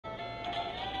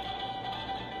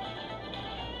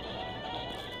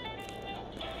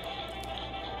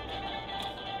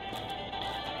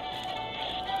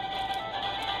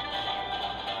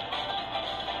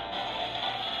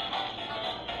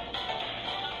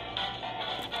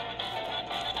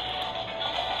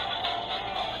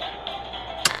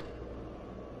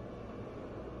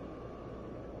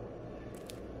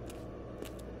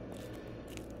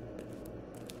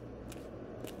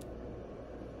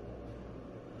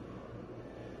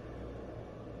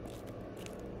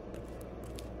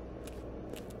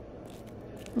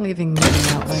Leaving me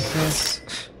out like this.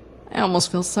 I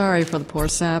almost feel sorry for the poor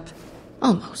sap.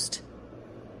 Almost.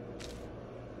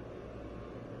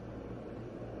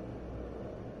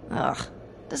 Ugh.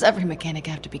 Does every mechanic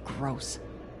have to be gross?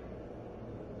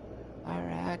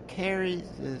 Alright, carries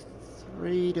the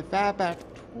 3 divided by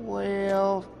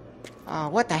 12. Oh,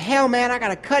 what the hell, man? I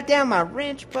gotta cut down my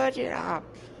wrench budget.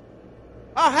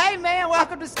 Oh, hey, man,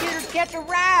 welcome to Skitter's Catch a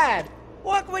Ride.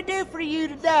 What can we do for you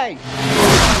today?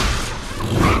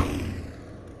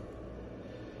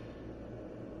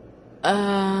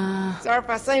 Sorry if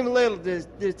I seem a little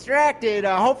distracted.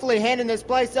 Hopefully handing this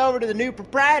place over to the new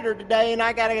proprietor today, and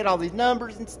I gotta get all these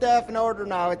numbers and stuff in order.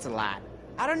 No, it's a lot.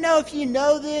 I don't know if you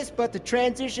know this, but the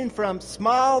transition from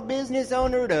small business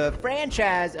owner to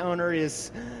franchise owner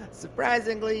is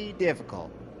surprisingly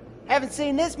difficult. Haven't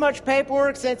seen this much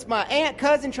paperwork since my aunt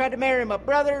cousin tried to marry my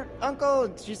brother, uncle,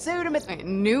 and she sued him.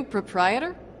 New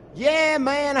proprietor? Yeah,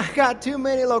 man, I got too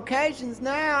many locations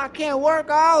now. I can't work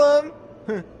all of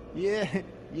them. Yeah.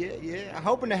 I'm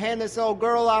hoping to hand this old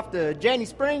girl off to Jenny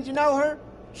Springs, you know her?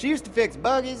 She used to fix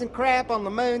buggies and crap on the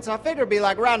moon, so I figured it'd be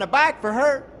like riding a bike for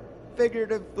her.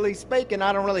 Figuratively speaking,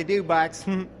 I don't really do bikes,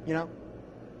 you know?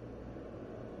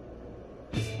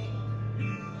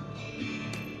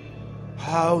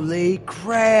 Holy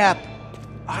crap!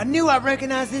 I knew I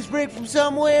recognized this rig from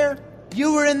somewhere.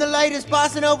 You were in the latest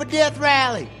Bossa Nova Death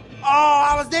Rally. Oh,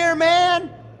 I was there, man!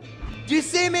 Did you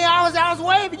see me? I was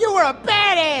waving. You were a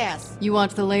badass! You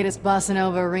watched the latest Bossa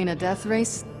Nova Arena Death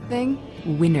Race thing?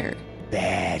 Winner.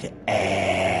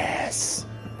 Badass.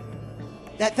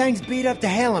 That thing's beat up to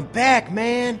hell and back,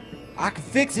 man. I can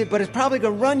fix it, but it's probably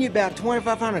gonna run you about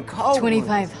 2,500 cold.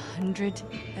 2,500?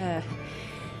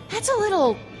 That's a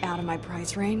little out of my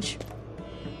price range.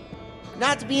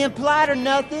 Not to be impolite or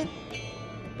nothing,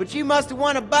 but you must have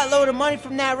won a buttload of money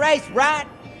from that race, right?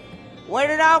 Where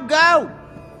did it all go?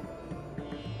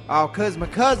 Oh, 'cause my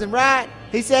cousin, right?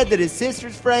 He said that his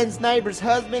sister's friend's neighbor's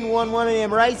husband won one of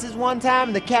them races one time,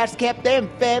 and the cash kept them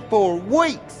fed for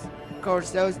weeks. Of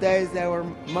course, those days they were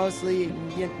mostly,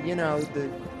 you know,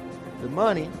 the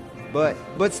money, but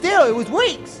still, it was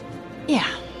weeks. Yeah,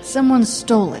 someone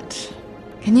stole it.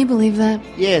 Can you believe that?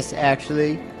 Yes,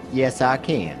 actually, yes, I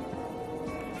can.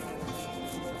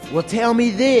 Well, tell me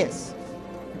this.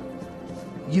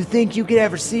 You think you could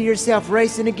ever see yourself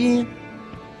racing again?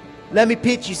 Let me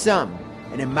pitch you something,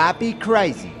 and it might be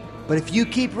crazy, but if you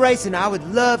keep racing, I would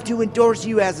love to endorse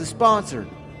you as a sponsor.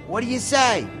 What do you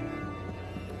say?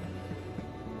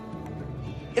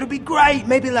 It'll be great,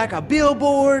 maybe like a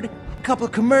billboard, a couple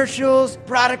of commercials,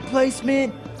 product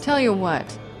placement. Tell you what,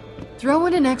 throw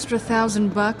in an extra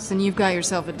 $1,000 and you've got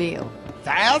yourself a deal.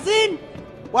 1,000?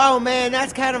 Whoa, man,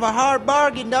 that's kind of a hard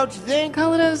bargain, don't you think?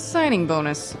 Call it a signing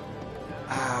bonus.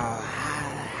 Oh,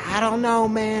 I don't know,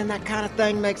 man. That kind of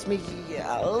thing makes me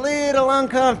a little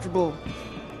uncomfortable.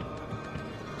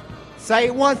 Say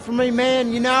it once for me,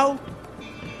 man, you know?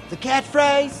 The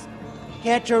catchphrase?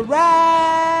 Catch a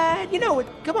ride. You know it.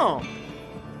 Come on.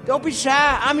 Don't be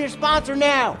shy. I'm your sponsor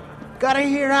now. Gotta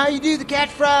hear how you do the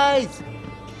catchphrase.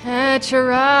 Catch a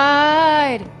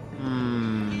ride.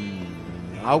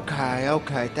 Okay,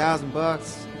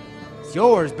 $1,000. It's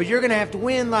yours, but you're gonna have to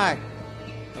win like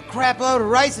a crap load of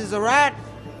races, alright?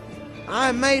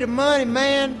 I'm made of money,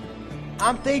 man.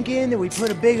 I'm thinking that we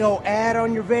put a big old ad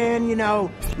on your van, you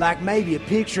know, like maybe a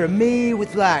picture of me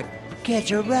with like,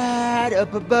 catch a ride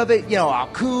up above it, you know, all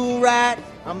cool, right?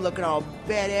 I'm looking all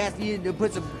badass. You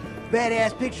put some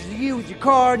badass pictures of you with your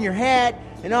car and your hat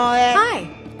and all that. Hi,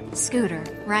 Scooter,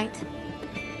 right?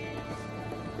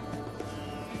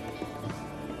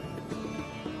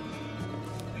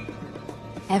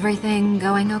 Everything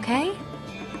going okay?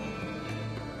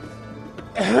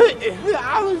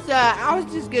 I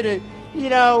was just gonna, you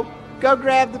know, go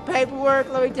grab the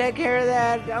paperwork. Let me take care of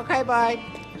that. Okay, bye.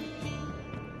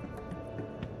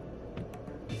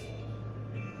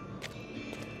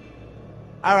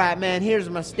 Alright, man, here's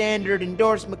my standard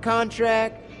endorsement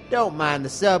contract. Don't mind the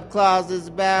sub-clauses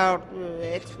about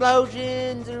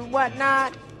explosions or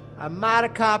whatnot. I might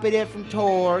have copied it from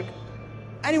Torg.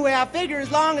 Anyway, I figure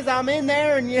as long as I'm in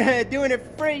there and you're doing it for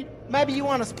free, maybe you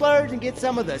want to splurge and get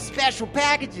some of the special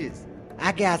packages.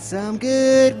 I got some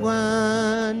good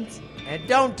ones. And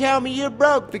don't tell me you're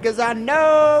broke, because I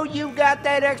know you got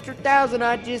that extra 1,000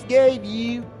 I just gave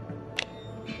you.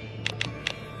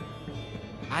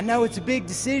 I know it's a big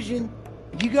decision.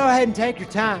 You go ahead and take your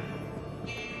time.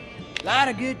 A lot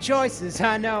of good choices,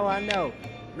 I know.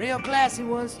 Real classy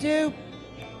ones, too.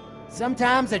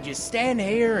 Sometimes I just stand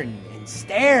here and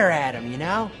stare at them, you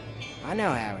know? I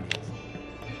know how it is.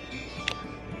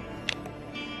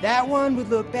 That one would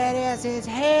look badass as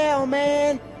hell,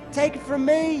 man. Take it from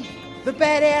me, the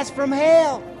badass from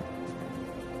hell.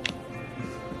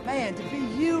 Man, to be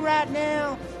you right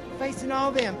now, facing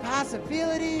all the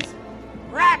impossibilities,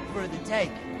 right for the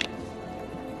taking.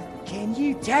 Can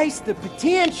you taste the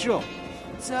potential?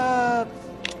 It's kind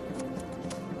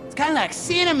of like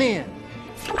cinnamon.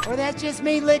 Or that's just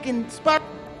me licking spark.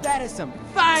 That is some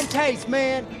fine taste,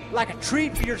 man. Like a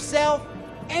treat for yourself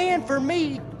and for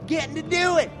me getting to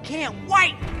do it. Can't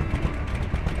wait.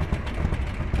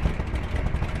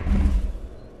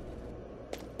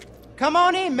 Come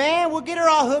on in, man. We'll get her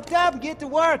all hooked up and get to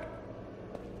work.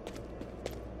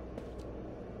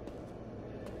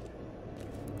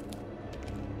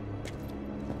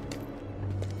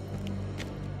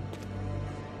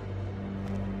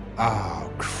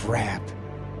 Oh, crap.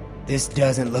 This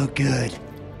doesn't look good.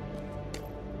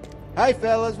 Hey,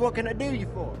 fellas, what can I do you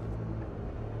for?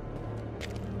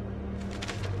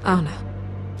 Oh no.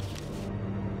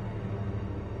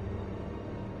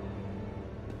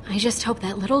 I just hope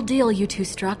that little deal you two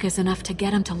struck is enough to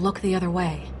get him to look the other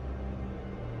way.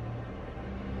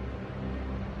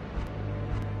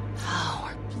 Oh,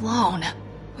 we're blown.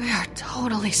 We are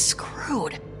totally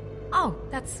screwed. Oh,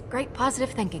 that's great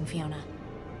positive thinking, Fiona.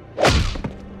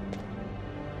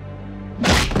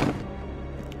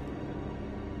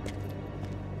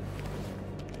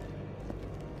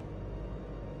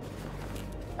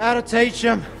 That'll teach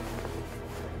them.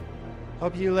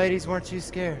 Hope you ladies weren't too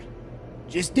scared.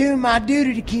 Just doing my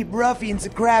duty to keep ruffians the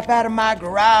crap out of my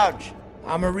garage.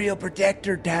 I'm a real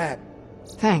protector type.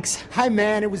 Thanks. Hey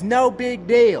man, it was no big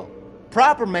deal.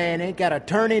 Proper man ain't gotta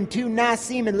turn in two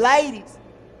nice-seeming ladies.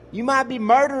 You might be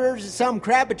murderers or some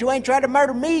crap, but you ain't tried to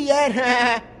murder me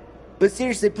yet. But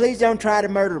seriously, please don't try to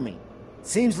murder me.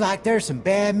 Seems like there's some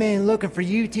bad men looking for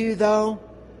you two, though.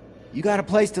 You got a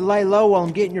place to lay low while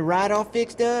I'm getting your ride-off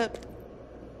fixed up?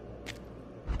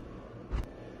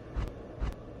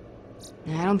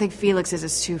 I don't think Felix's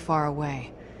is too far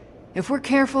away. If we're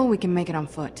careful, we can make it on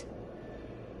foot.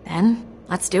 Then,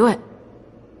 let's do it.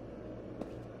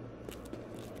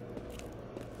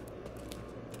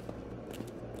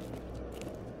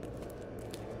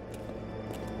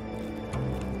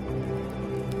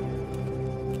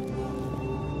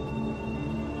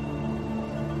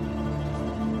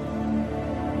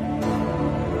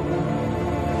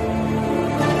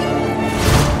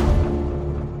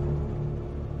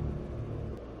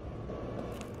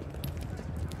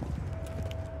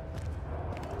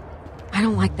 I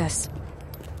don't like this.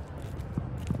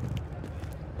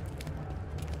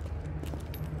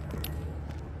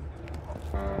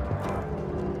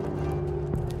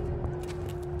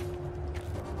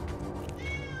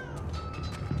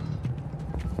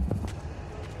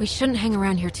 We shouldn't hang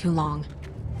around here too long.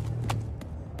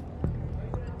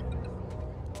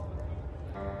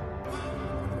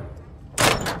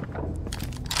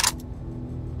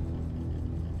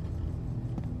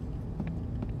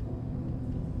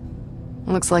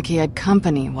 Looks like he had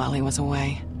company while he was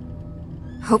away.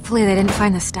 Hopefully they didn't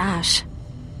find the stash.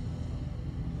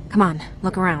 Come on,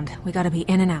 look around. We gotta be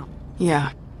in and out.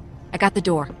 Yeah. I got the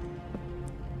door.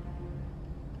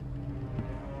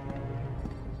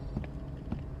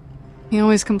 He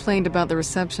always complained about the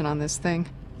reception on this thing.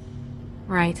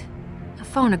 Right. A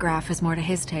phonograph is more to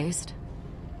his taste.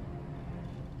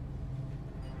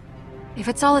 If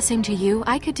it's all the same to you,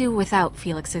 I could do without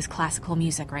Felix's classical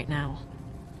music right now.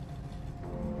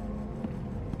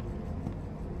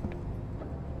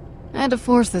 I had to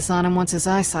force this on him once his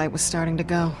eyesight was starting to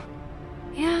go.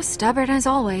 Yeah, stubborn as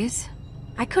always.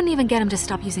 I couldn't even get him to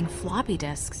stop using floppy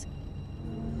disks.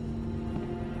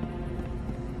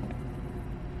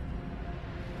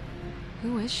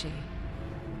 Who is she?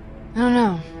 I don't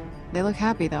know. They look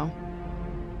happy, though.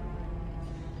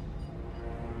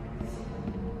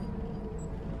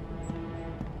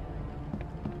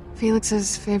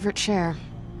 Felix's favorite chair.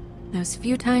 Those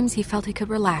few times he felt he could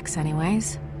relax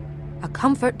anyways. A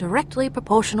comfort directly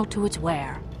proportional to its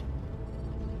wear.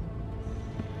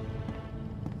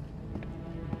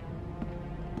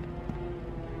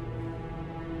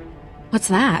 What's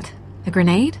that? A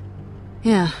grenade?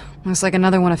 Yeah, looks like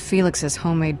another one of Felix's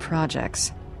homemade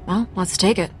projects. Well, let's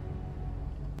take it.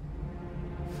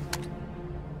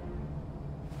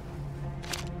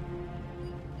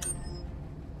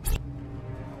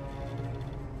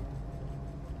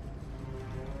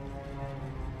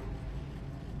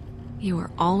 You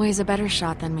were always a better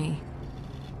shot than me.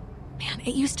 Man,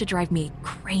 it used to drive me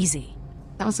crazy.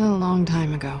 That was a long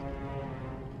time ago.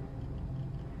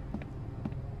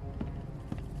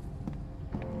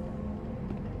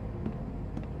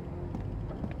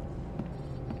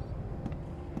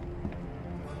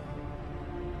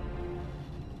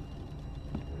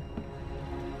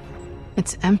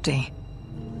 It's empty.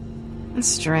 It's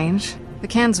strange. The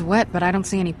can's wet, but I don't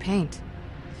see any paint.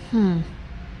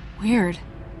 Weird.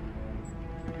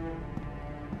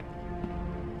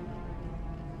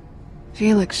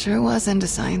 Felix sure was into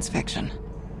science fiction.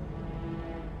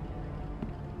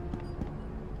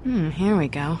 Here we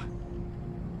go.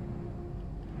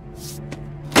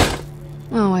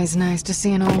 Always nice to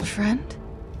see an old friend.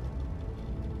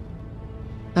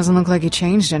 Doesn't look like he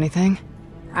changed anything.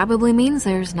 Probably means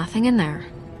there's nothing in there.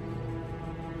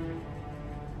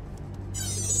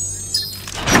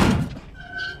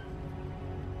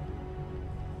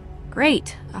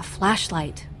 Great, a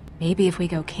flashlight. Maybe if we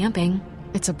go camping.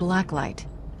 It's a black light.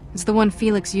 It's the one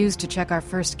Felix used to check our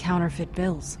first counterfeit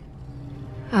bills.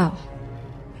 Oh,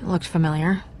 it looked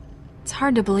familiar. It's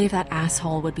hard to believe that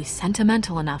asshole would be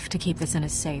sentimental enough to keep this in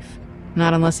his safe.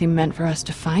 Not unless he meant for us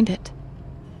to find it.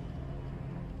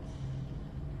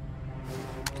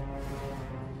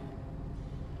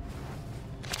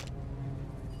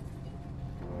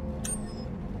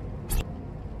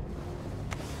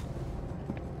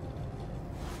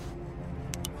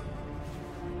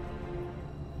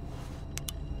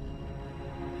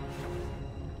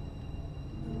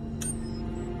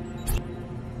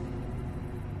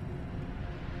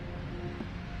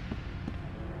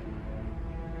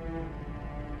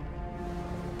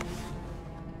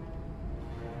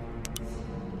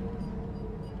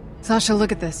 Sasha,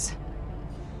 look at this.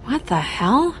 What the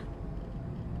hell?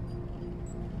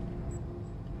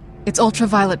 It's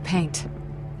ultraviolet paint.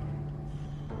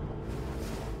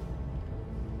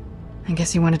 I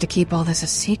guess he wanted to keep all this a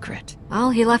secret.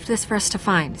 Well, he left this for us to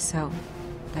find, so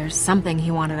there's something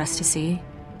he wanted us to see.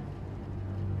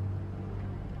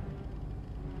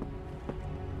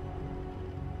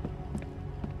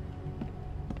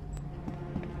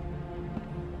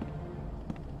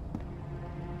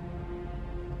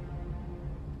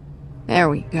 There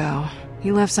we go.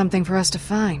 He left something for us to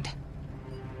find.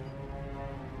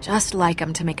 Just like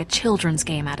him to make a children's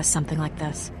game out of something like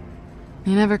this.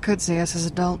 He never could see us as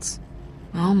adults.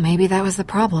 Well, maybe that was the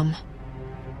problem.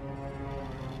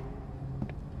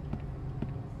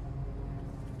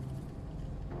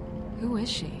 Who is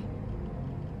she?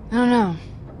 I don't know.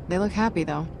 They look happy,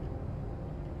 though.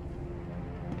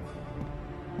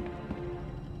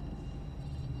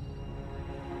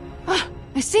 Ah!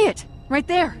 I see it! Right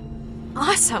there!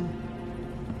 Awesome!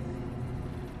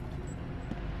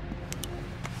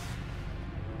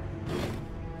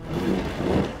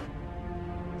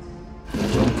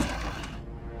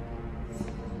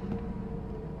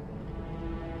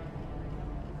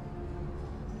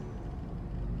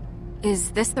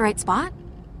 Is this the right spot?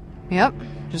 Yep.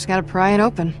 Just gotta pry it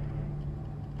open.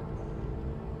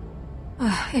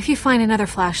 If you find another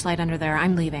flashlight under there,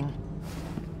 I'm leaving.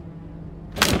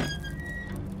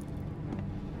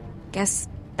 Guess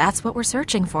that's what we're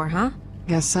searching for, huh?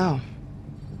 Guess so.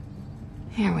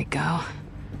 Here we go.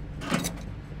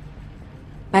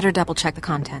 Better double check the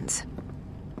contents.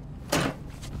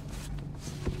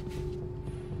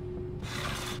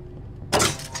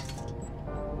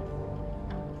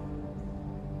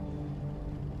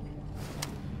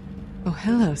 Oh,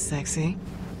 hello, sexy.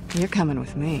 You're coming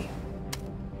with me.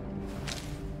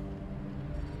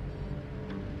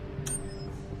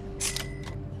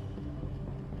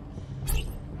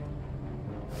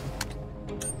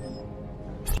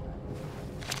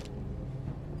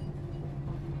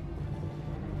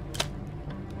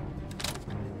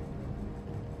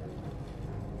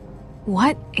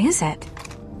 What is it?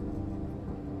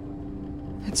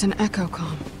 It's an echo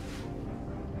comm.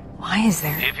 Why is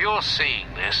there? If you're seeing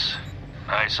this,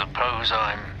 I suppose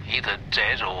I'm either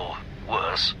dead or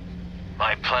worse.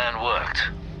 My plan worked.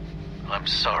 I'm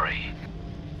sorry.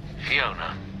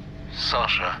 Fiona,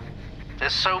 Sasha,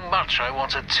 there's so much I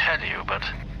want to tell you, but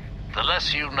the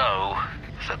less you know,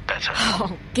 the better.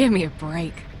 Oh, give me a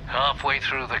break. Halfway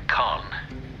through the con,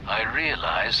 I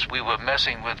realized we were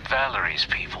messing with Valerie's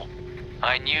people.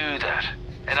 I knew that,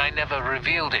 and I never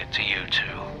revealed it to you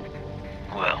two.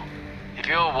 Well, if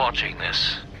you're watching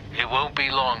this, it won't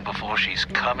be long before she's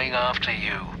coming after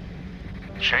you.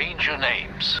 Change your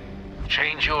names.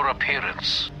 Change your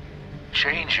appearance.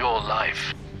 Change your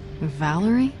life.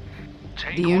 Valerie?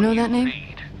 Take Do you know what that name?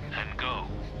 need and go.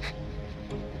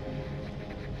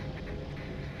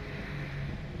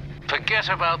 Forget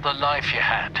about the life you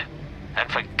had,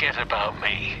 and forget about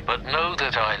me. But know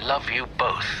that I love you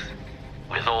both,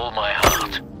 with all my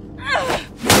heart.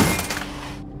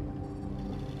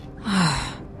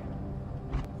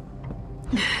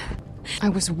 I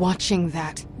was watching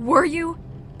that. Were you?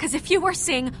 Because if you were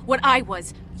seeing what I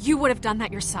was, you would have done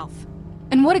that yourself.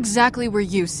 And what exactly were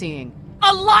you seeing?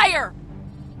 A liar!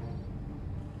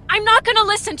 I'm not gonna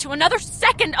listen to another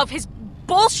second of his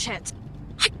bullshit.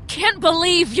 I can't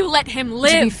believe you let him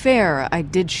live. To be fair, I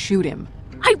did shoot him.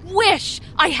 I wish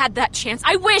I had that chance.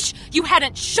 I wish you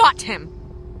hadn't shot him.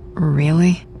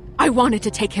 Really? I wanted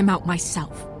to take him out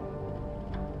myself.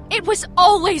 It was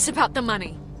always about the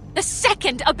money. The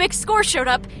second a big score showed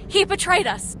up, he betrayed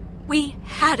us. We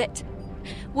had it.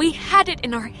 We had it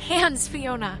in our hands,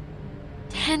 Fiona.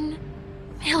 $10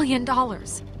 million.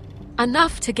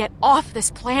 Enough to get off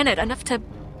this planet, enough to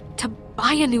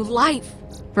buy a new life.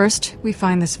 First, we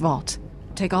find this vault.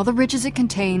 Take all the riches it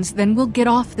contains, then we'll get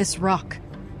off this rock.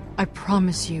 I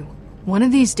promise you, one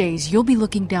of these days you'll be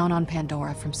looking down on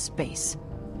Pandora from space.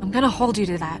 I'm gonna hold you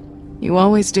to that. You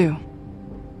always do.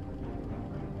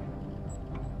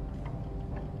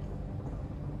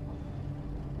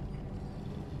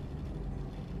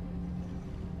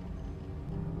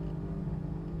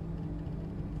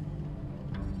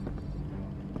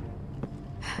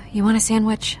 You want a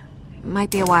sandwich?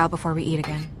 Might be a while before we eat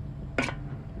again.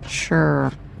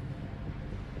 Sure.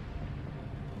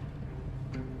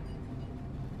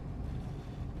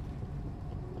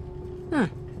 Huh.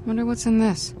 Wonder what's in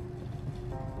this.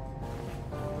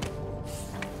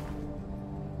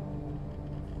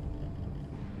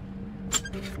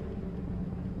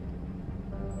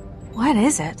 What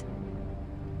is it?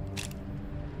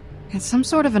 It's some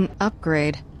sort of an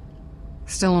upgrade.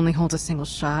 Still only holds a single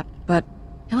shot, but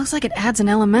it looks like it adds an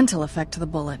elemental effect to the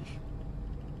bullet.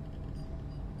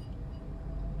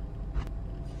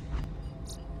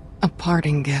 A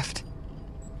parting gift.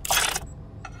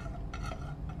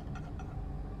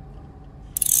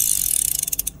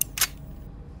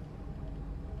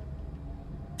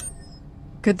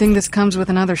 Good thing this comes with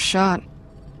another shot.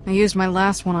 I used my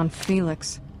last one on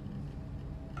Felix.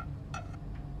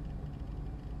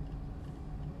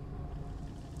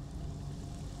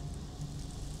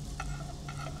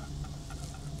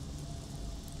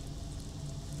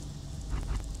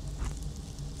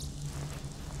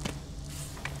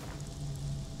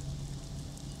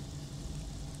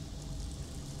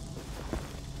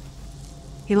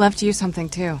 He left you something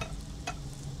too.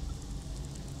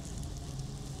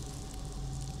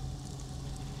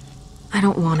 I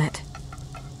don't want it.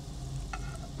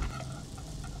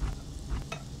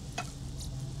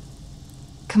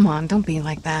 Come on, don't be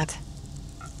like that.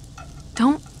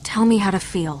 Don't tell me how to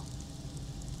feel.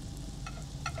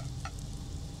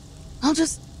 I'll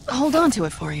just hold on to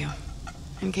it for you,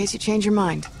 in case you change your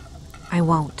mind. I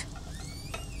won't.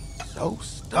 So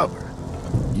stubborn.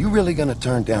 You really gonna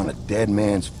turn down a dead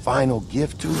man's final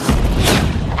gift to him?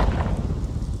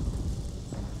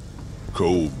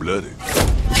 Cold-blooded.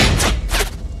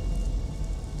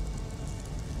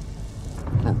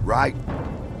 Right?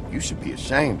 You should be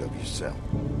ashamed of yourself.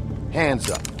 Hands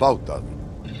up, both of you.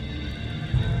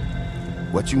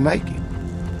 What you making?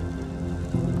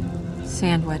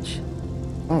 Sandwich.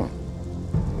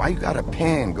 Why you got a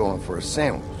pan going for a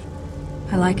sandwich?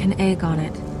 I like an egg on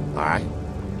it. Alright,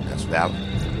 that's valid.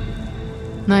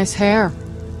 Nice hair.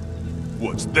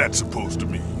 What's that supposed to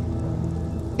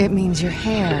mean? It means your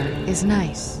hair is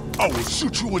nice. I will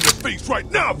shoot you in the face right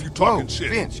now if you talking shit.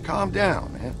 Finch, calm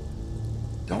down, man.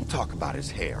 Don't talk about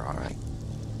his hair, alright?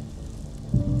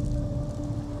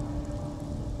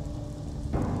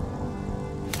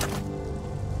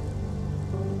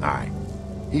 Alright,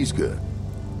 he's good.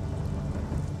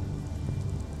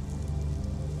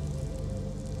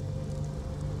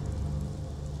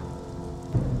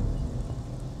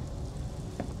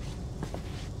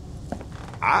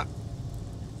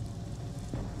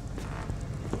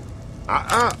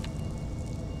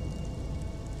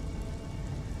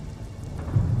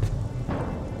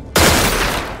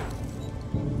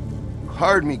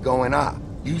 Heard me going up.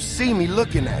 You see me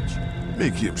looking at you.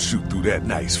 Make him shoot through that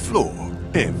nice floor.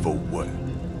 And for what?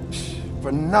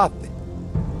 For nothing.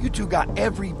 You two got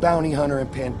every bounty hunter in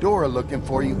Pandora looking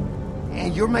for you,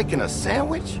 and you're making a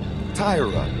sandwich? Tie her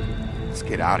up. Let's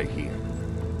get out of here.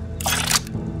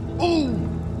 Ooh,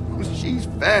 she's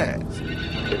fast.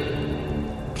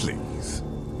 Please.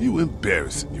 You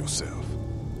embarrassing yourself.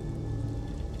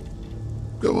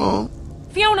 Go on.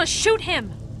 Fiona, shoot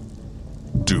him!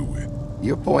 Do it.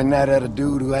 You're pointing that at a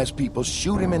dude who has people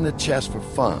shoot him in the chest for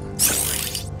fun.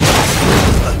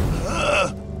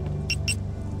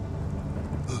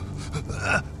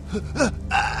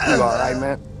 You all right,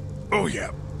 man? Oh, yeah.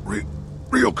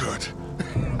 Real good.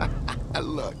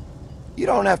 Look, you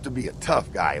don't have to be a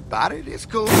tough guy about it. It's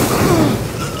cool.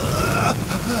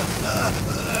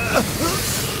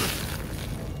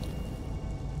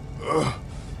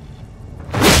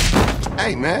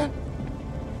 Hey, man.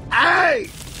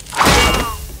 Hey!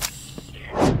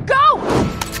 Go!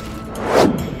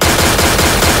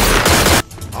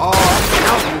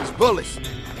 bullets,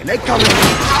 and they coming.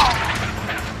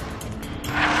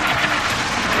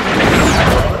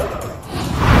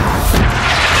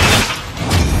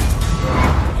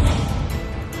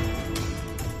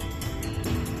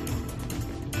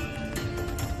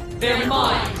 They're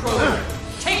mine, Kroger.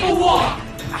 Take a walk!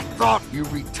 I thought you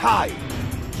retired.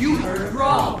 You heard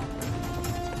wrong.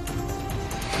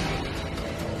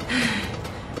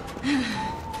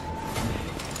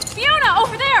 Fiona,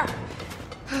 over there!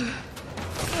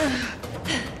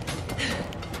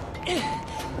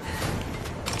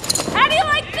 How do you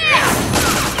like this?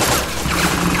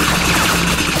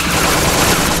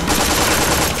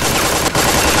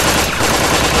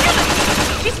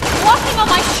 She's blocking all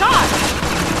my shots!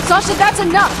 Sasha, that's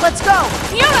enough! Let's go!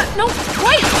 Fiona, no,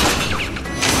 wait!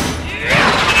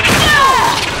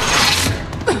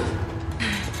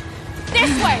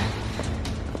 This way!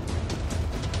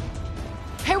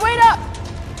 Hey, wait up!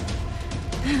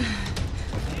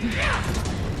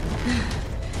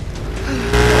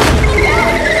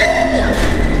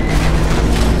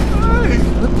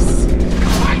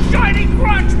 My shiny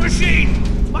crunch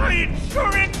machine! My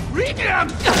insurance premium!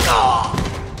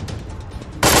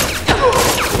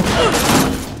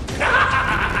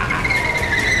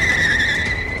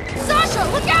 Sasha,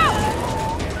 look out!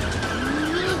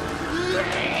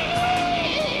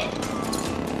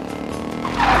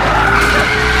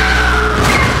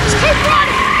 Just keep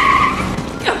running!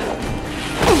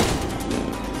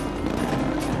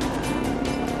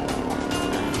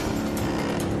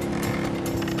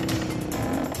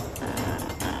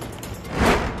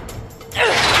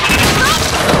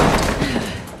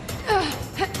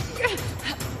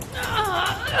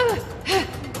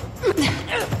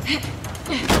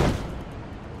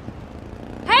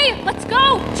 Hey, let's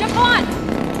go! Jump on!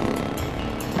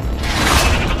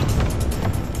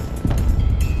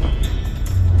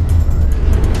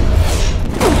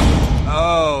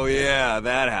 Oh, yeah,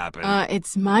 that happened.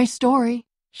 It's my story.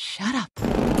 Shut up.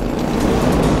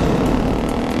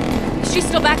 Is she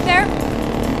still back there?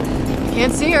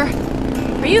 Can't see her.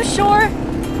 Are you sure?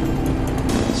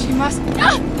 She must...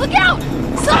 Ah, look out!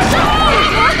 Sasha!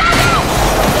 Look out!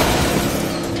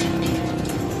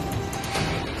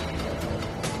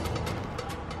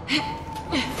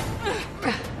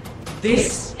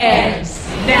 This ends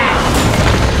now!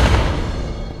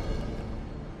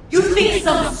 You think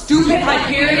some stupid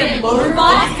Hyperion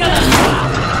motorbot is gonna...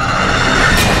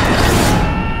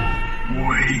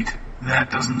 Wait,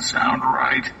 that doesn't sound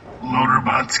right.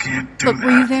 Loaderbots can't do Look, that.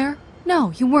 were you there?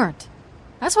 No, you weren't.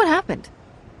 That's what happened.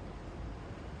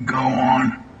 Go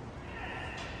on.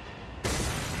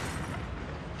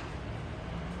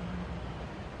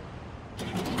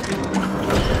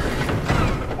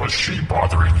 Was she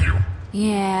bothering you?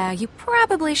 Yeah, you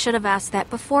probably should have asked that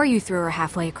before you threw her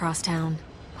halfway across town.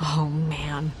 Oh,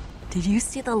 man. Did you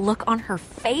see the look on her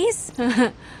face?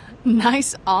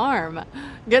 Nice arm.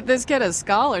 Get this kid a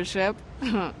scholarship.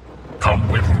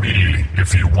 Come with me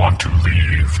if you want to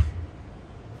leave.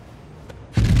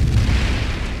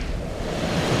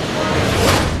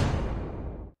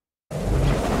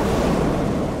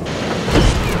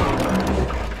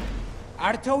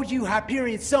 I'd have told you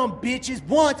Hyperion some bitches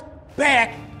once,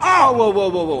 back Oh,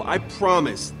 whoa. I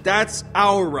promise. That's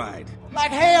our ride.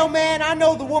 like hell, man. I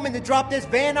know the woman that dropped this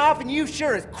van off, and you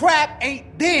sure as crap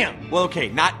ain't them. Well, okay,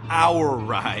 not our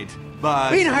ride,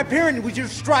 but... Being a Hyperion was your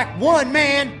strike one,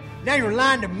 man. Now you're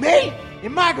lying to me?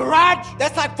 In my garage?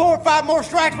 That's like 4 or 5 more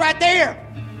strikes right there.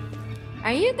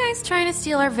 Are you guys trying to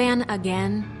steal our van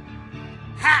again?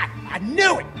 Ha! I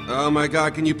knew it! Oh my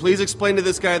god, can you please explain to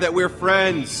this guy that we're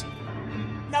friends?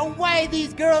 No way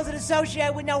these girls would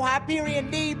associate with no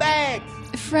Hyperion D-bags.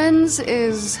 Friends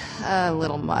is a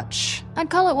little much. I'd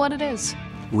call it what it is.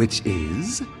 Which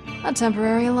is? A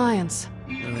temporary alliance.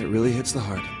 Oh, that really hits the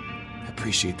heart. I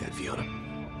appreciate that, Fiona.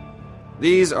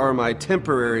 These are my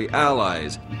temporary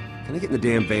allies. Can I get in the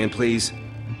damn van, please?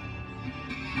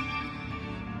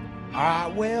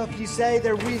 Alright, well, if you say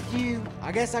they're with you,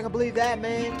 I guess I can believe that,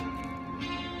 man.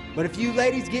 But if you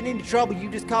ladies get into trouble, you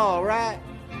just call, alright?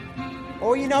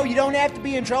 Or, you know, you don't have to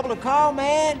be in trouble to call,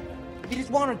 man. You just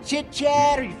want to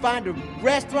chit-chat, or you find a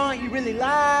restaurant you really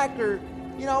like, or,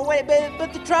 you know, wait,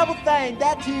 but the trouble thing,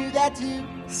 that too.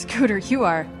 Scooter, you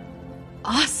are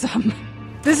awesome.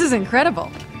 This is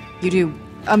incredible. You do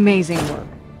amazing work.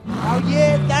 Oh,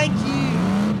 yeah, thank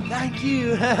you. Thank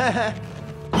you. Be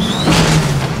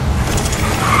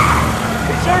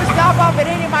sure to stop off at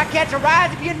any of my catch a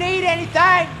rides if you need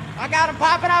anything. I got them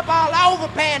popping up all over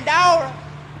Pandora.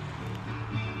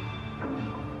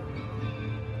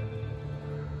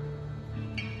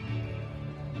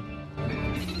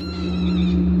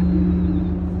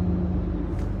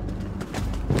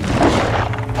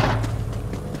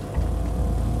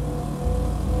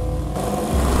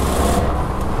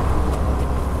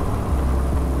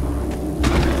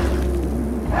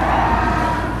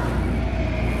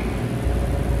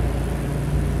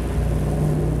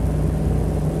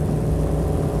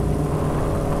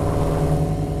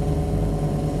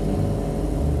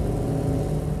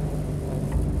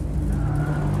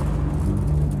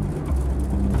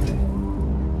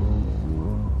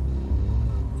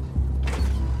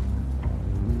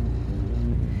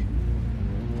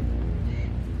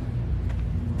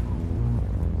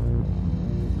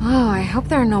 hope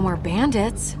there are no more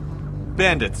bandits.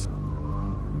 Bandits.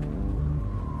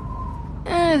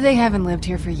 They haven't lived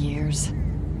here for years.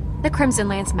 The Crimson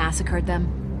Lance massacred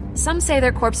them. Some say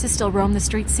their corpses still roam the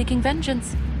streets seeking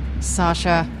vengeance.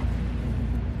 Sasha.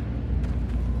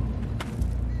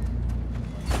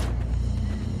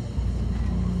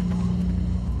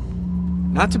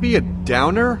 Not to be a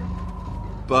downer,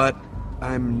 but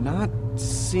I'm not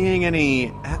seeing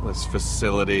any Atlas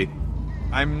facility.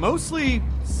 I'm mostly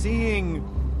seeing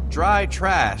dry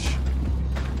trash.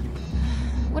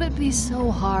 Would it be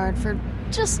so hard for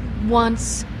just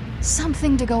once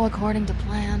something to go according to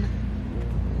plan?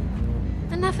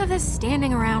 Enough of this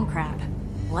standing around crap.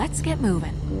 Let's get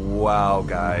moving. Wow,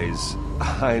 guys.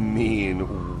 I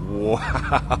mean,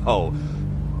 wow.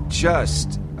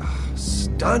 Just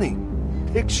stunning.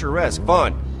 Picturesque.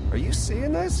 Vaughn, are you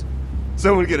seeing this?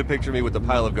 Someone get a picture of me with the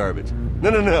pile of garbage.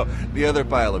 No. The other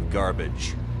pile of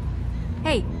garbage.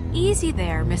 Hey, easy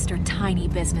there, Mr. Tiny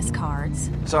Business Cards.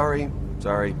 Sorry.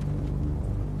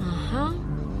 Uh-huh.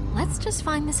 Let's just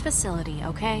find this facility,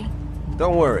 okay?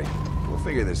 Don't worry. We'll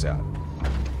figure this out.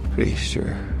 Pretty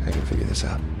sure I can figure this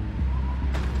out.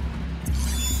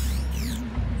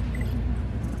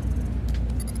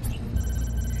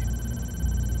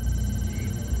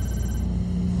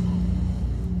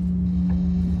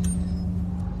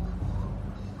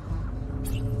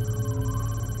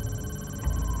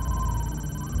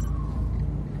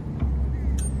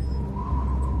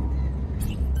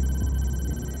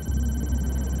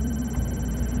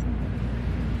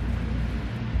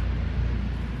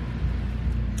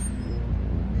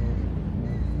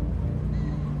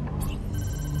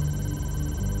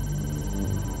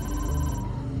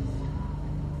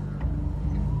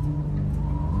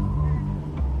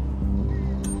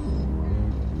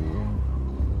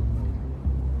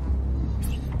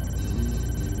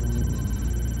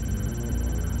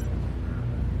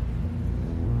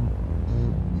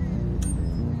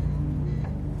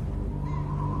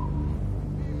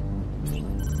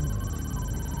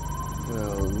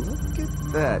 Well, look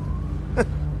at that.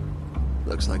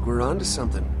 Looks like we're onto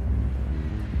something.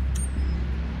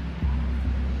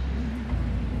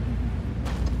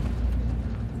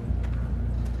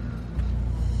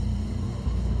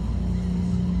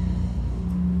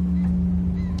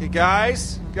 Hey,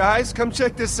 guys, come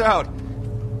check this out.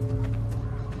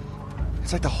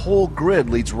 It's like the whole grid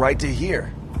leads right to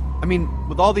here. I mean,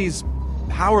 with all these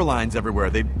power lines everywhere,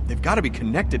 they've got to be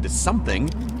connected to something,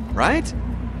 right?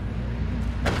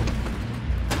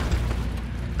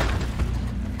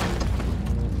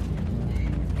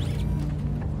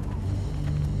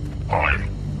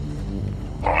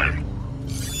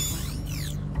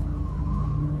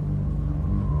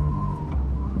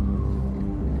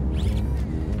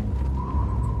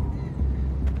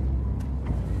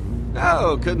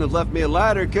 Oh, couldn't have left me a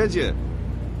ladder, could you?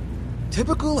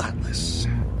 Typical Atlas.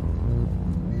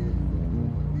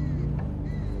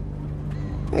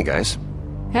 Hey, guys.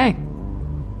 Hey.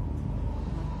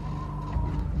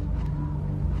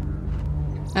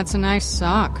 That's a nice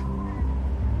sock.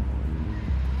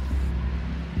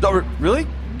 Oh, really?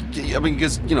 I mean,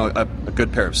 because, you know, a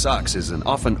good pair of socks is an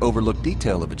often overlooked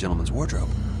detail of a gentleman's wardrobe.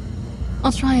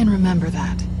 I'll try and remember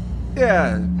that.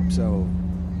 Yeah, so...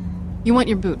 You want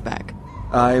your boot back?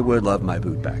 I would love my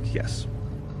boot back, yes.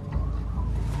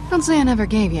 Don't say I never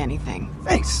gave you anything.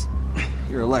 Thanks.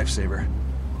 You're a lifesaver.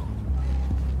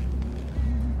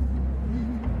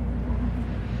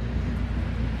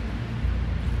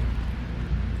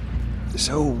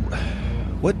 So,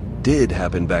 what did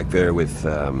happen back there with,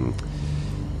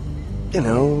 you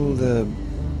know, the...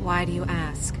 Why do you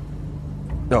ask?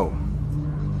 No.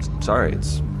 Sorry,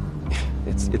 it's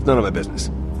none of my business.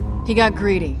 He got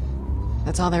greedy.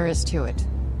 That's all there is to it.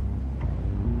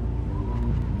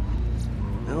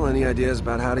 Well, any ideas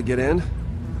about how to get in?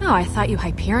 Oh, I thought you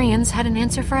Hyperions had an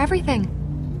answer for everything.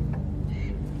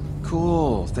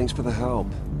 Cool, thanks for the help.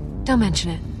 Don't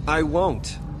mention it. I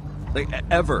won't. Like,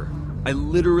 ever. I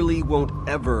literally won't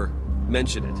ever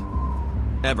mention it.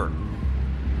 Ever.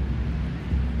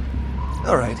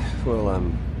 Alright, well,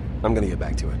 I'm gonna get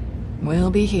back to it.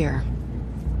 We'll be here.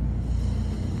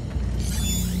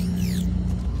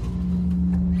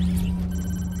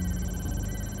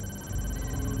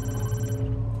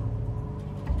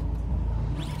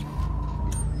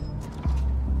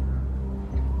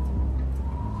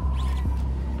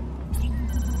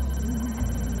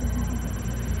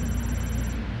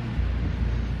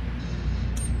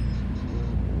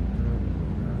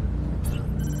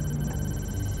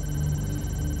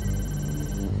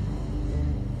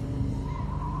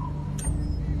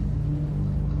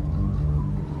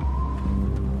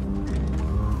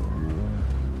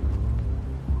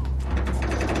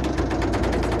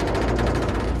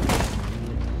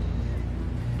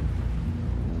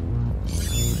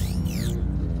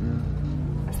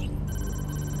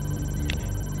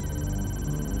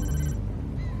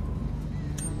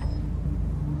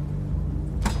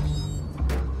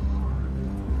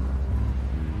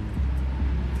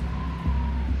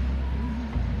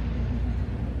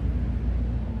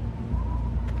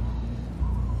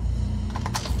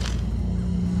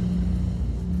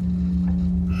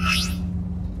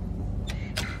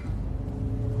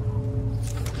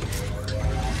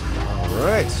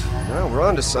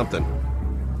 onto something.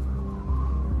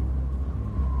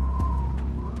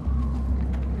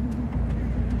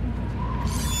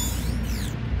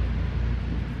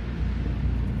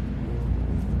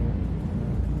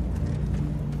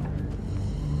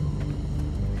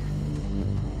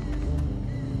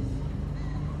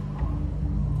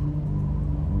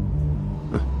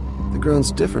 The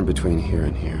ground's different between here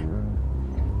and here.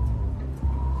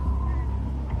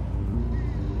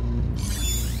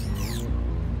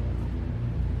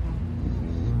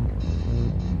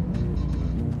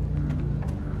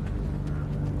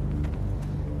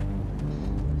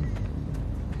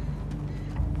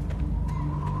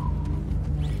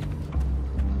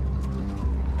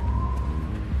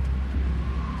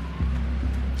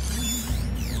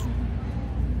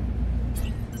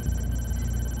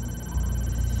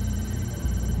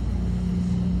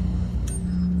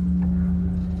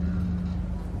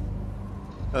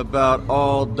 About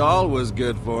all Dahl was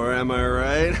good for, am I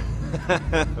right?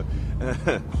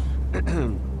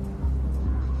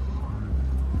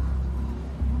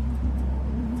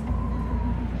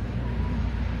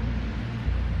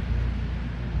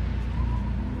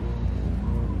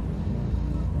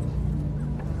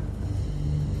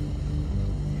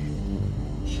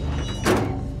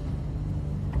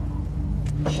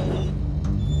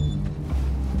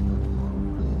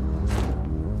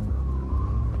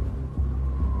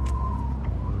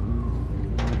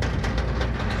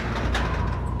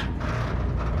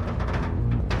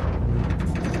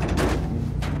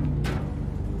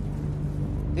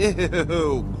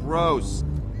 Ew, gross.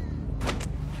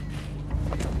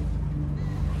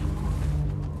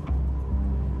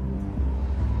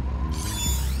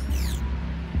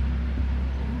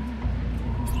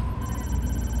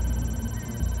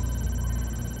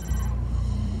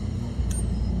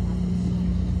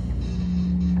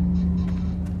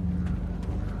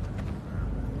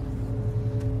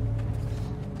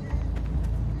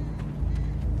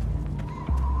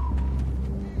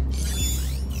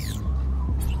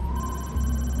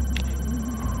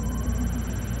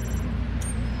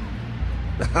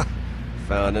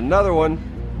 Found another one.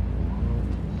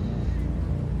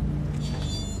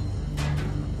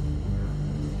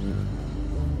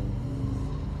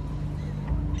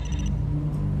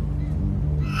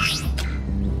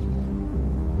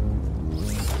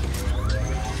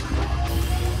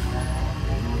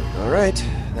 All right,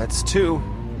 that's two.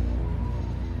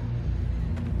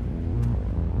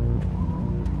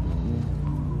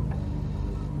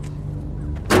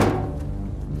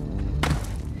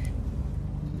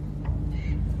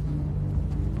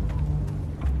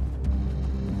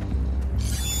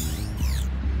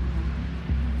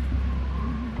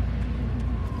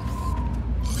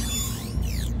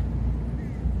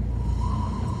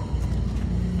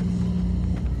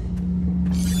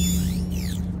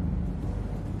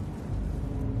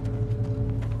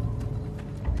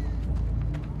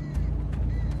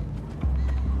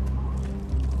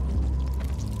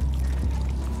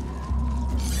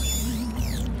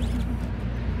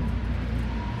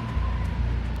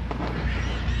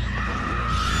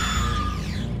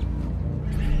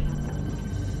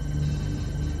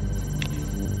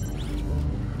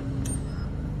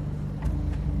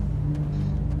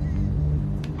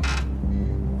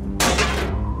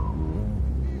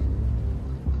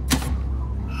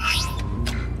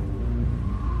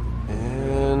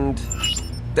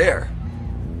 There.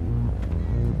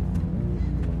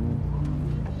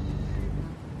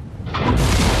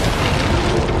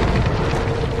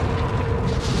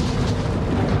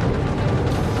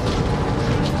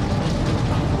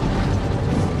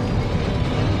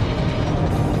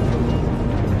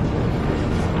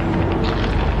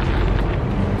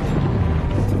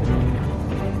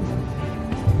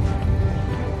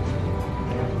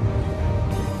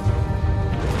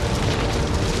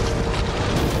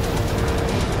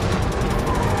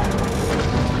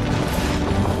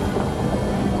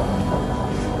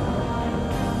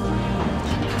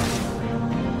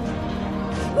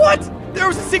 There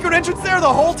was a secret entrance there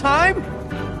the whole time?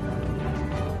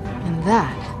 And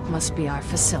that must be our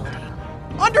facility.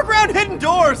 Underground hidden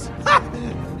doors! Ha!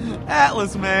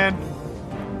 Atlas, man.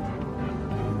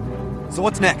 So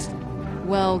what's next?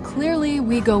 Well, clearly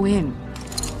we go in.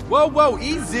 Whoa, whoa,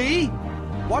 easy!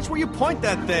 Watch where you point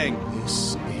that thing.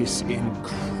 This is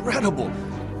incredible.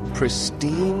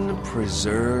 Pristine,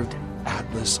 preserved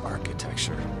Atlas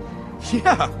architecture.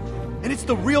 Yeah, and it's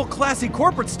the real classy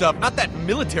corporate stuff, not that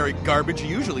military garbage you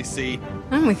usually see.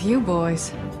 I'm with you,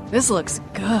 boys. This looks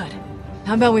good.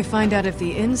 How about we find out if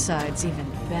the inside's even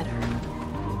better?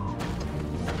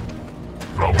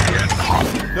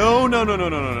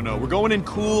 No. We're going in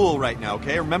cool right now,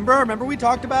 okay? Remember we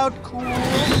talked about cool?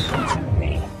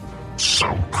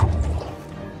 So cool.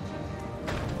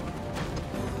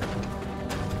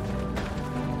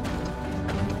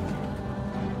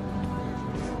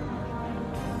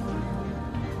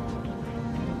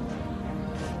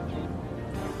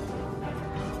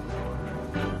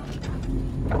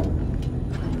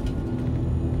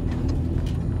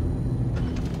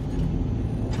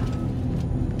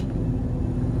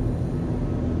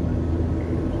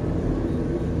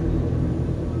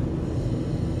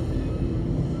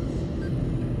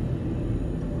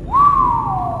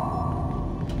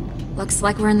 Looks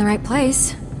like we're in the right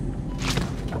place.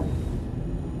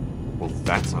 Well,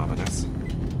 that's ominous.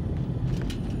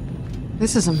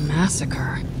 This is a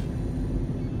massacre.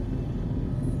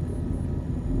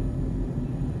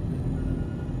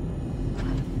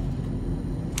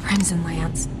 Crimson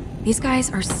Lance. These guys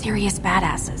are serious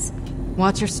badasses.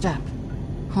 Watch your step.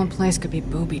 Whole place could be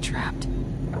booby-trapped.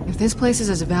 If this place is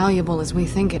as valuable as we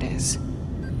think it is,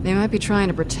 they might be trying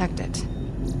to protect it.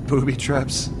 Booby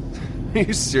traps? Are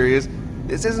you serious?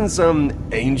 This isn't some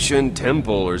ancient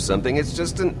temple or something, it's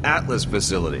just an Atlas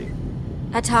facility.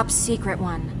 A top secret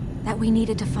one that we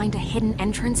needed to find a hidden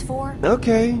entrance for?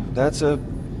 Okay, that's a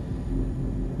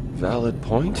valid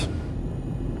point.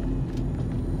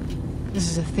 This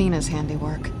is Athena's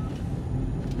handiwork.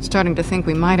 Starting to think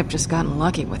we might have just gotten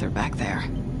lucky with her back there.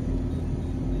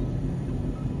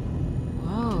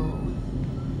 Whoa.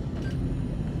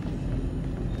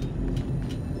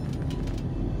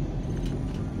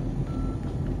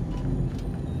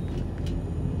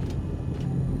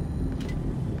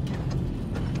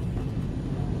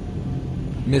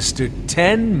 Mr.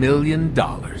 $10 million.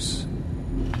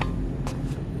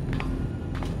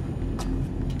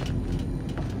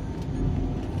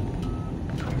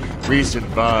 Reese and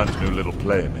Vaughn's new little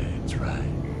playmates, right?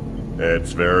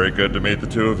 It's very good to meet the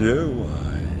two of you.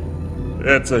 Why,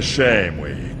 it's a shame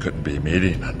we couldn't be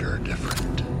meeting under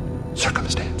different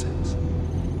circumstances.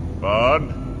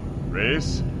 Vaughn,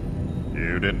 Reese,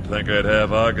 you didn't think I'd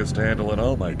have August handling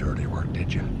all my dirty work,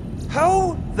 did you?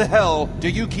 How the hell do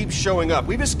you keep showing up?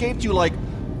 We've escaped you like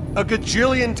a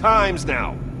gajillion times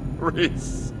now.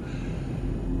 Reese.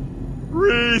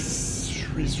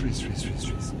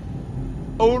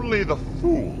 Only the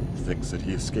fool thinks that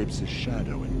he escapes his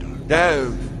shadow in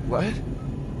dark. What?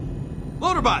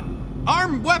 Loaderbot!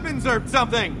 Armed weapons or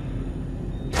something!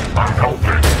 I'm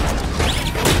helping.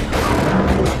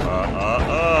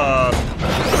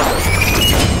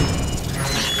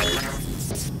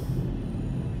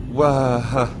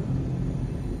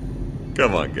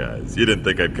 Come on, guys. You didn't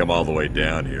think I'd come all the way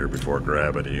down here before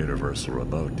grabbing a universal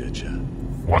remote, did you?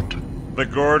 What? The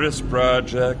Gortys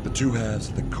Project, the two halves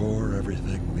of the core,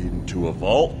 everything leading to a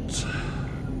vault.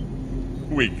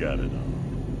 We got it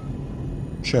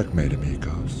all. Checkmate,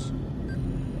 amigos.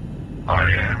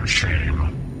 I am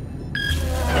shame.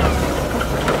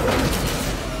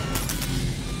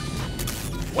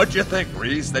 What'd you think,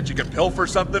 Reese? That you could pilfer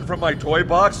something from my toy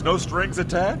box, no strings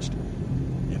attached?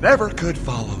 You never could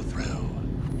follow through.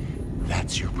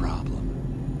 That's your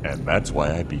problem. And that's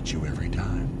why I beat you every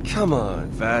time. Come on,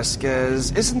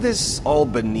 Vasquez. Isn't this all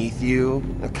beneath you?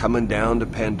 Coming down to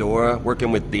Pandora,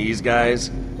 working with these guys?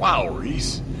 Wow,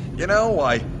 Reese. You know,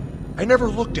 I never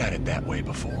looked at it that way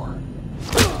before.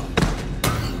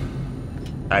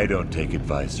 I don't take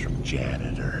advice from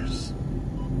janitors.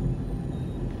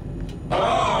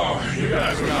 Oh, you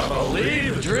guys would not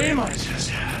believe the dream I just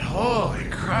had. Holy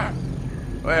crap.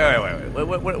 Wait.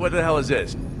 What the hell is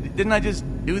this? Didn't I just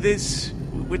do this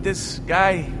with this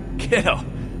guy? Kiddo,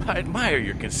 I admire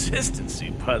your consistency,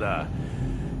 but,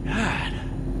 God.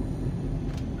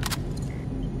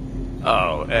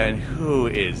 Oh, and who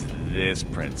is this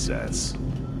princess?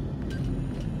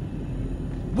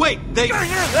 Wait, they...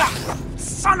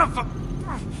 Son of a...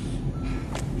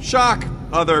 Shock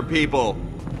other people.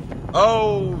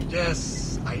 Oh,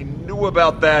 yes. I knew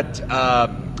about that.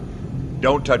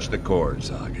 Don't touch the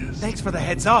cores, August. Thanks for the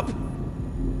heads up.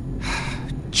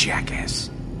 Jackass.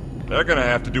 They're gonna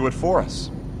have to do it for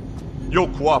us. You'll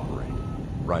cooperate,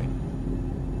 right?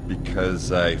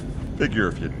 Because I figure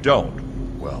if you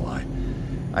don't, well,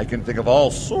 I can think of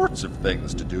all sorts of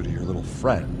things to do to your little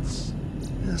friends.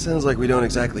 Yeah, sounds like we don't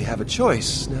exactly have a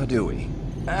choice, now do we?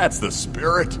 That's the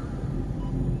spirit.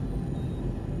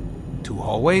 2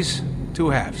 hallways, 2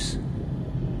 halves.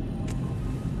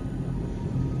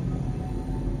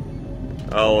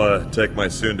 I'll take my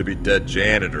soon-to-be-dead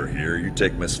janitor here. You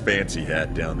take Miss Fancy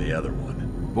Hat down the other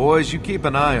one. Boys, you keep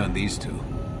an eye on these 2.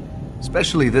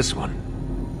 Especially this one.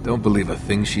 Don't believe a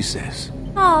thing she says.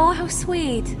 Oh, how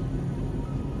sweet.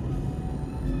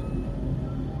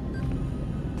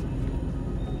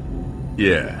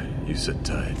 Yeah, you sit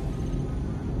tight.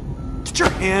 your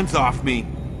hands off me!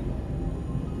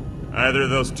 Either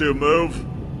of those two move,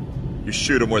 you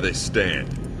shoot them where they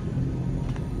stand.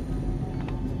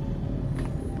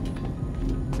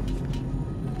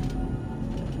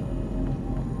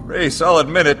 Reese, I'll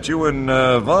admit it, you and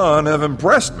Vaughn have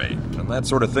impressed me, and that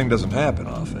sort of thing doesn't happen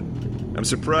often. I'm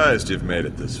surprised you've made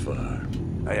it this far.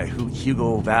 Oh, yeah,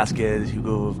 Hugo Vasquez.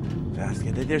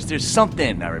 There's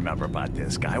something I remember about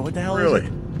this guy. What the hell is it?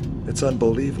 Really? It's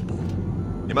unbelievable.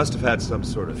 You must have had some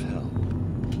sort of help.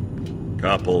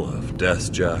 Couple of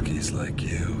desk jockeys like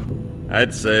you.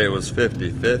 I'd say it was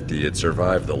 50-50 you'd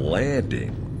survive the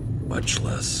landing, much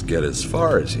less get as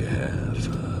far as you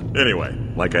have. Anyway,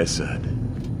 like I said,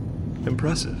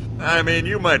 impressive. I mean,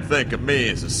 you might think of me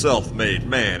as a self-made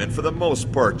man, and for the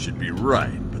most part you'd be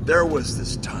right, but there was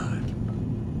this time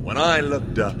when I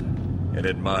looked up and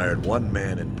admired one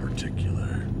man in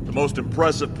particular. The most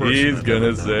impressive person He's I've gonna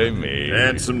ever say known. me.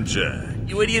 Handsome Jack.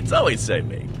 You idiots always say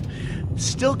me.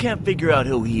 Still can't figure out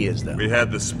who he is, though. We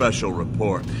had this special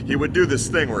rapport. He would do this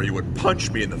thing where he would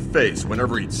punch me in the face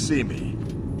whenever he'd see me.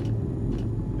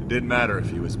 It didn't matter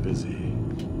if he was busy.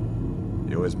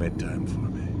 He always made time for me.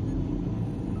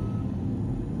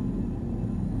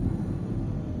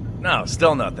 No,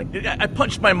 still nothing. I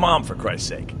punched my mom, for Christ's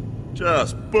sake.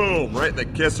 Just boom, right in the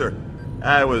kisser.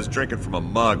 I was drinking from a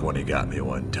mug when he got me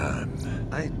one time.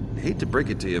 I hate to break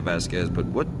it to you, Vasquez, but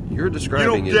what you're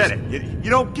describing You don't get it. You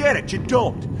don't get it. You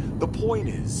don't. The point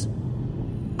is,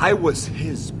 I was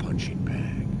his punching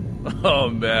bag. Oh,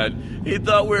 man. He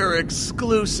thought we were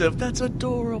exclusive. That's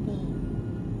adorable.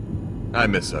 I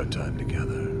miss our time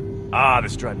together. Ah,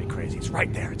 this drives me crazy. It's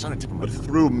right there. It's on the tip of my But tongue.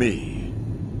 through me,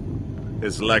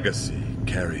 his legacy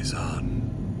carries on.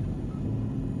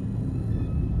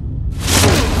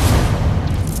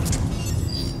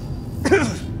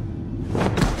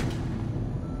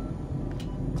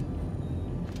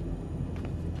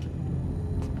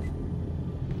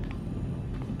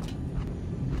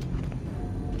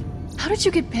 How did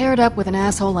you get paired up with an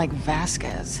asshole like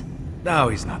Vasquez? No,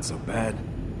 he's not so bad.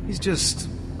 He's just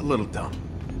a little dumb.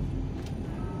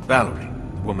 Valerie,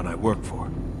 the woman I work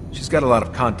for, she's got a lot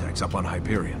of contacts up on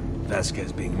Hyperion,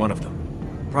 Vasquez being one of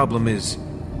them. Problem is,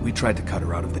 we tried to cut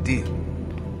her out of the deal.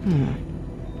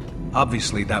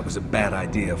 Obviously, that was a bad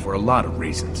idea for a lot of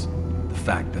reasons. The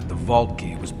fact that the vault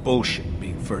key was bullshit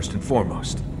being first and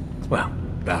foremost. Well,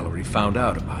 Valerie found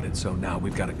out about it, so now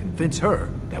we've got to convince her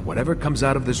that whatever comes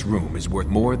out of this room is worth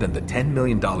more than the $10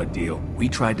 million deal we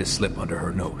tried to slip under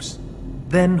her nose.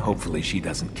 Then, hopefully, she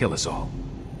doesn't kill us all.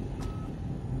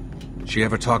 She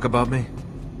ever talk about me?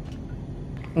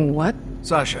 What?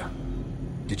 Sasha,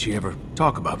 did she ever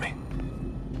talk about me?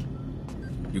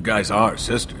 You guys are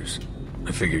sisters.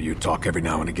 I figure you'd talk every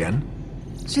now and again.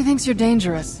 She thinks you're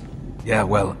dangerous. Yeah,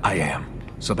 well, I am,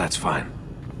 so that's fine.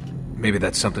 Maybe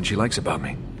that's something she likes about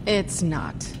me. It's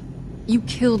not. You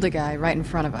killed a guy right in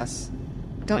front of us.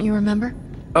 Don't you remember?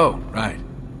 Oh, right.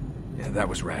 Yeah, that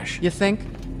was rash. You think?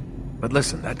 But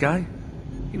listen, that guy?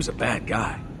 He was a bad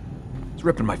guy. He's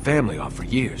ripping my family off for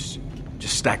years.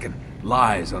 Just stacking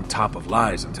lies on top of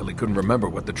lies until he couldn't remember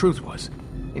what the truth was.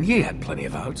 And he had plenty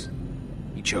of outs.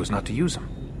 He chose not to use them.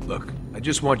 Look, I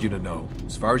just want you to know,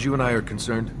 as far as you and I are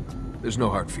concerned, there's no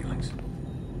hard feelings.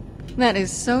 That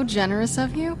is so generous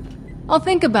of you. I'll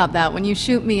think about that when you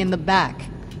shoot me in the back.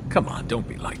 Come on, don't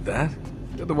be like that.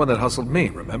 You're the one that hustled me,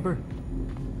 remember?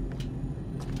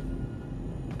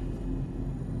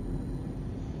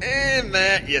 And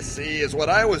that, you see, is what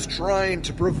I was trying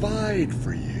to provide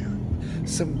for you.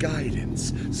 Some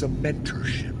guidance, some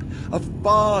mentorship, a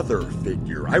father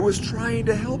figure. I was trying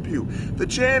to help you. The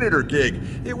janitor gig,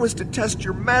 it was to test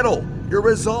your mettle, your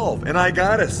resolve. And I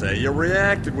gotta say, you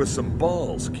reacted with some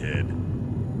balls, kid.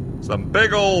 Some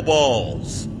big old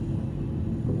balls.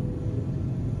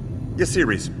 You see,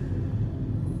 Reese,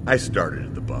 I started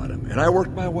at the bottom, and I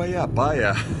worked my way up.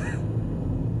 I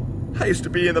used to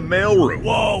be in the mailroom.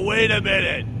 Whoa, wait a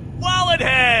minute. Wallet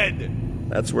head!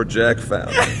 That's where Jack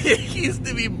found me. He used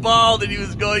to be bald, and he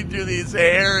was going through these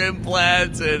hair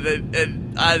implants,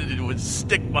 and I would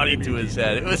stick money to his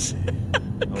head. It was...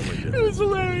 it was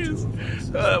hilarious.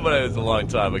 But it was a long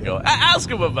time ago. Ask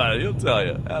him about it. He'll tell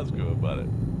you. Ask him about it.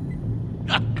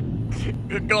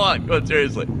 Go on,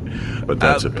 seriously. But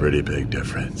that's a pretty big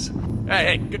difference.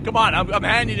 Hey, come on, I'm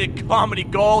handing you comedy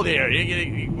gold here. What,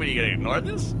 are you gonna ignore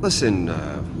this? Listen,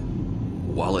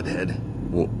 wallet head.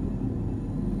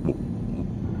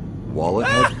 Wallet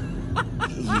head?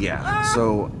 Yeah,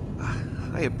 so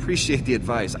I appreciate the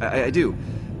advice. I do.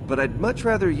 But I'd much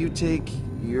rather you take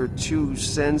your 2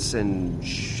 cents and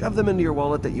shove them into your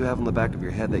wallet that you have on the back of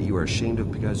your head that you are ashamed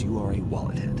of because you are a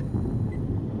wallet head.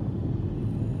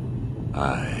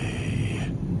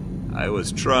 I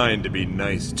was trying to be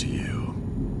nice to you.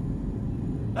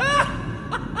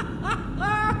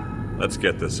 Let's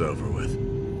get this over with.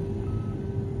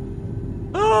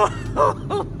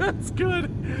 Oh, that's good.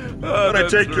 When I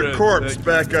take your corpse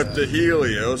back up to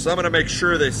Helios, I'm gonna make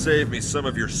sure they save me some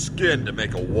of your skin to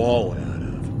make a wall out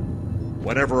of.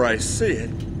 Whenever I see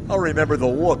it, I'll remember the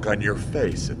look on your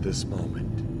face at this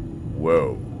moment.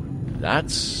 Whoa.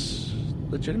 That's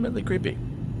legitimately creepy.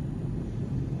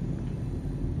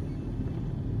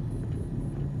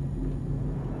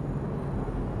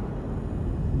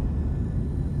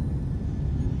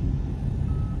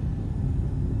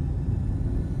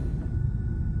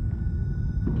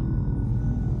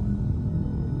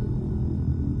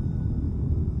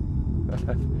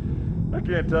 I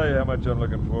can't tell you how much I'm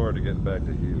looking forward to getting back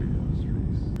to Helios,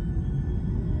 Reese.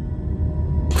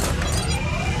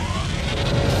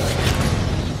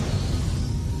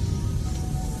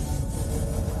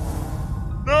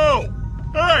 No!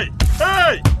 Hey!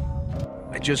 Hey!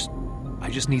 I just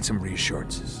need some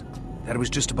reassurances. That it was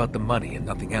just about the money and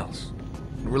nothing else.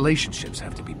 And relationships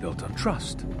have to be built on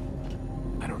trust.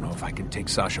 I don't know if I can take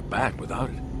Sasha back without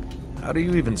it. How do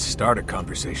you even start a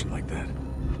conversation like that?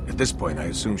 At this point, I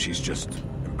assume she's just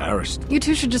embarrassed. You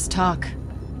two should just talk.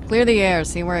 Clear the air,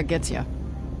 see where it gets you.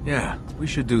 Yeah, we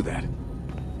should do that.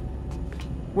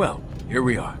 Well, here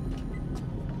we are.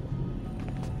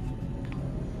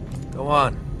 Go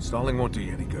on. Stalling won't do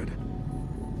you any good.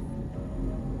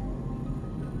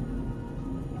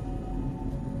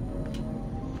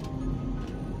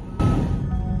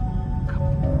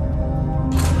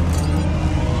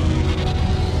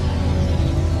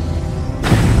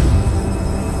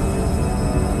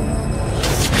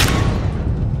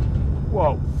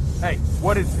 Whoa. Hey,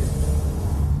 what is this?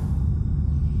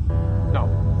 No.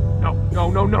 No, no,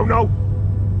 no, no, no!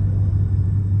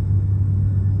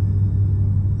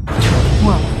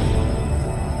 Whoa.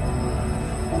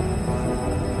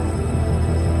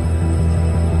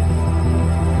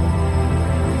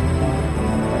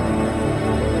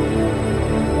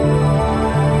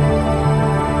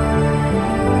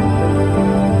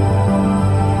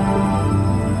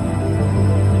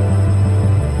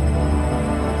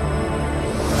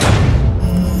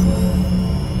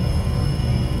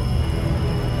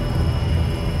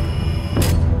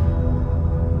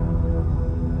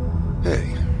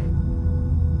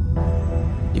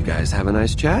 Have a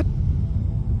nice chat?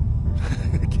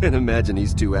 I can't imagine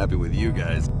he's too happy with you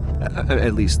guys.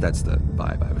 At least that's the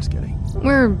vibe I was getting.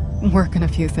 We're working a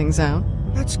few things out.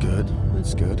 That's good.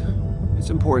 That's good. It's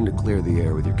important to clear the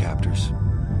air with your captors.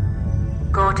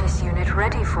 Gortys unit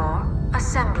ready for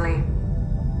assembly.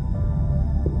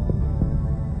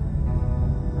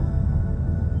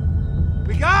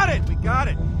 We got it! We got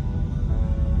it!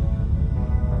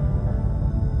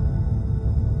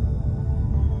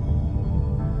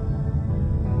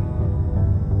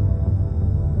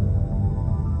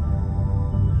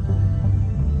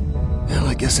 Well,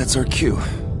 I guess that's our cue.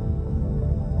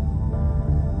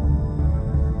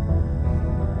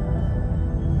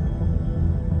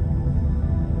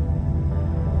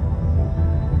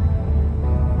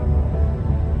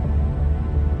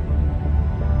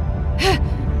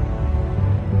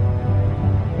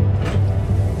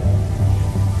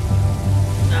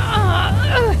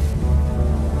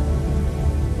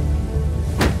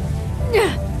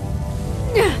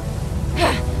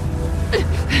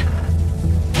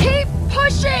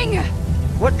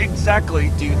 What exactly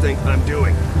do you think I'm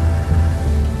doing?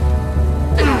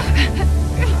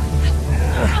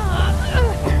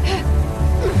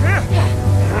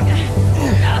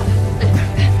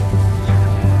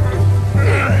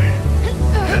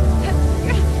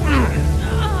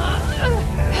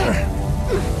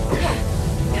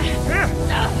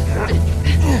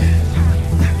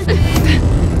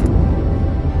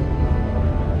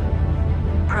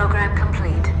 Program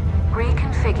complete.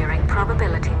 Reconfiguring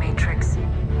probability matrix.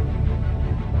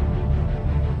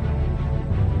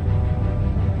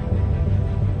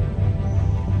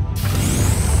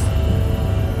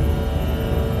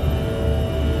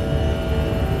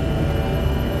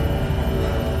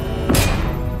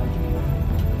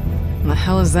 What the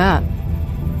hell is that?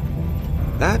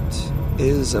 That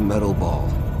is a metal ball.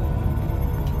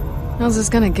 How's this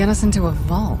gonna get us into a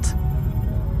vault?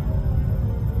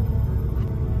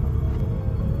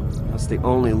 That's the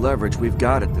only leverage we've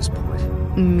got at this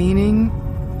point. Meaning?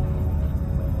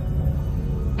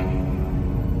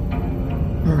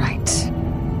 Right.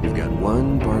 We've got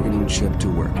one bargaining chip to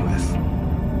work with.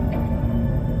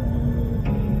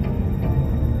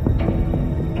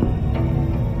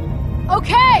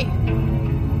 Okay!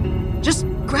 Just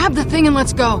grab the thing and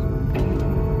let's go.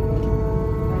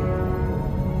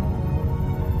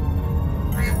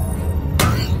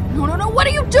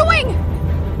 you doing?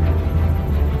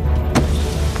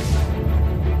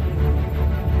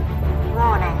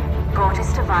 Warning.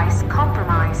 Gortys device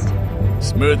compromised.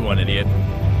 Smooth one, idiot.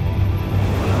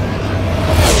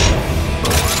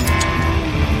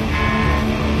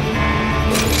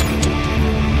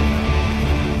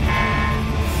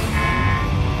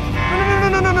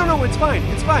 No, it's fine.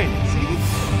 It's fine. See?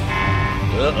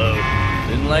 Uh-oh.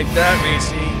 Didn't like that,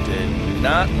 Reese. Did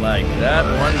not like that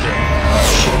one bit.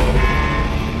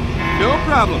 No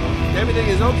problem. Everything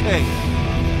is okay.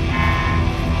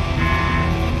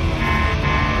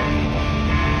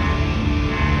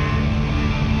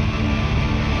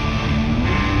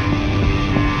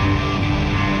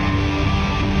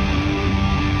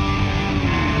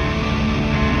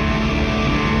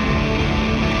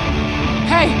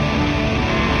 Hey!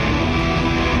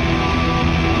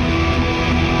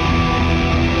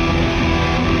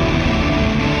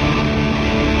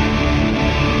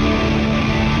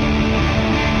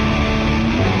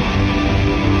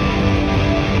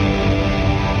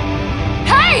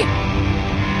 Hey!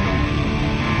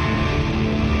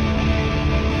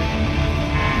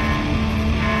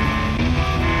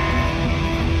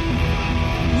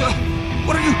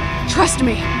 What are you? Trust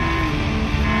me.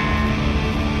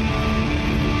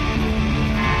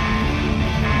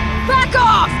 Back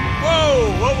off!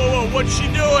 Whoa, what's she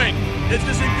doing? This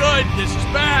isn't good, this is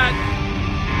bad.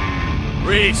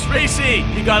 Reese,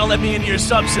 you gotta let me into your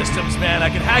subsystems, man. I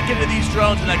can hack into these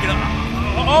drones and I can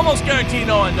almost guarantee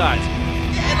no one dies.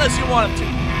 Unless you want them to.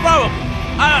 Probably.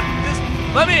 Just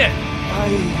let me in.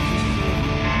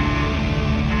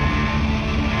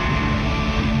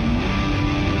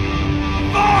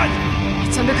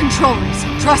 It's under control, Reese.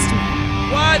 Trust me.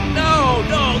 What? No,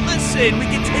 listen. We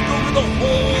can take over the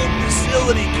whole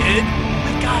facility, kid.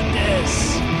 We got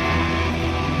this.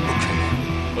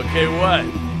 Okay, what?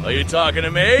 Are you talking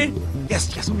to me?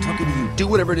 Yes, I'm talking to you. Do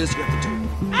whatever it is you have to do.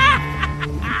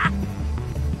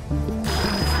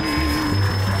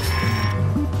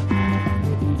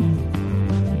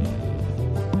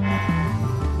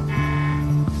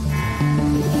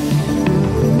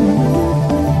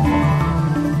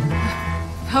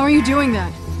 How are you doing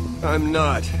that? I'm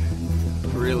not.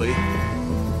 Really.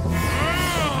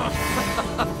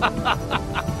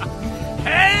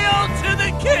 Hail to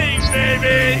the king,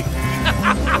 baby!